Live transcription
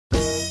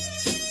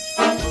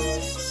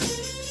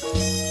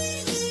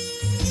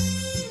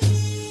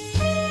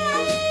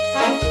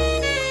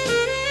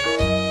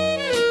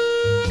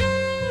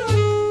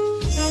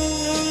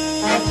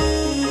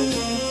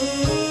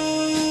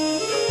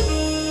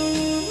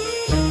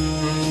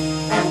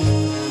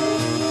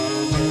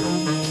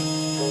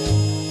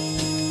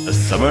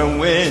summer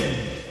wind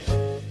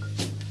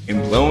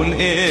and blown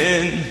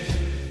in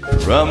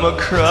from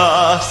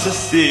across the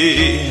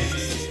sea.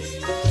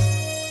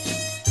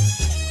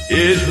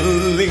 It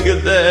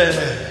lingered there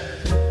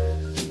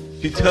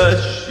to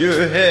touch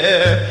your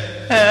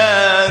hair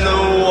and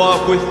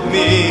walk with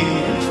me.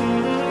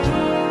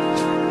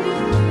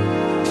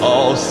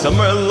 All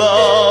summer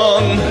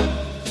long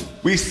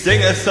we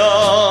sang a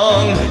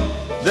song,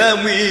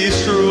 then we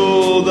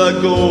strolled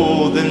the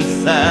golden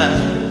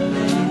sand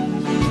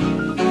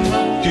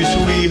to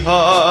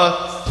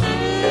sweethearts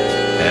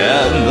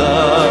and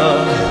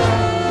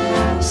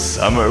the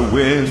summer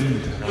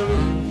wind.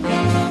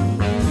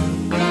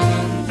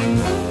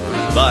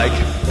 Like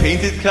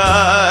painted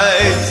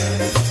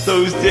kites,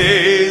 those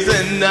days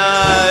and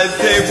nights,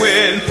 they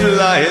went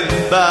flying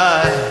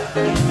by.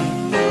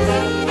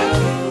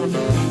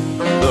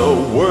 The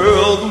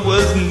world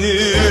was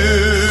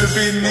new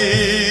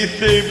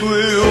beneath a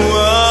blue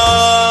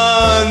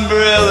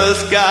umbrella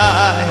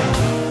sky.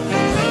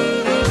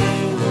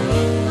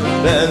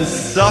 Then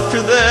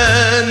softer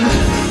than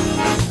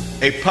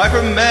a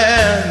piper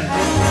man,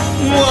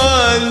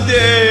 one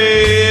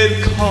day it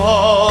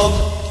called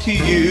to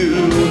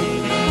you.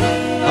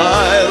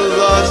 I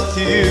lost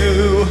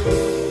you,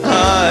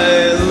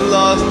 I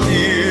lost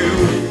you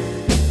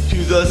to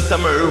the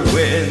summer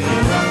wind.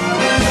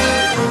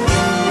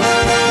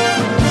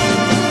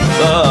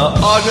 The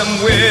autumn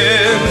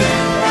wind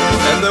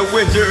and the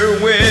winter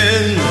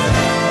wind,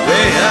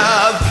 they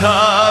have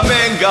come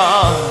and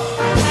gone.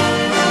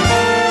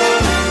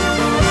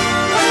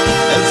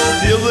 And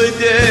still the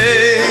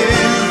days,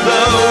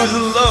 those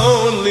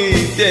lonely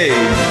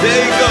days,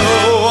 they go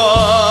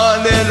on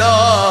and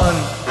on.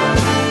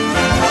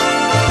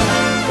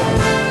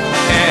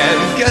 And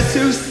guess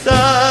who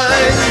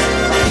sighs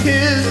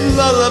his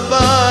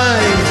lullaby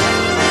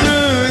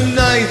through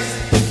nights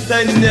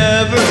that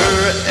never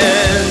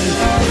end?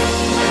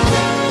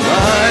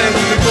 My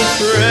fickle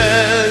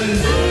friend,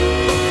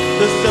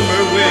 the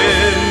summer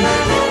wind.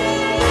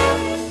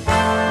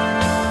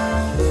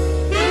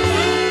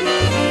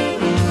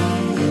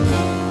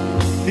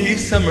 The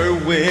summer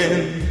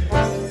wind,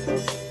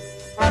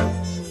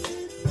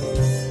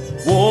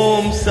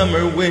 warm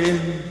summer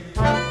wind.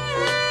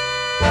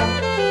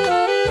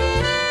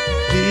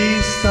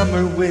 The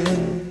summer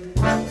wind.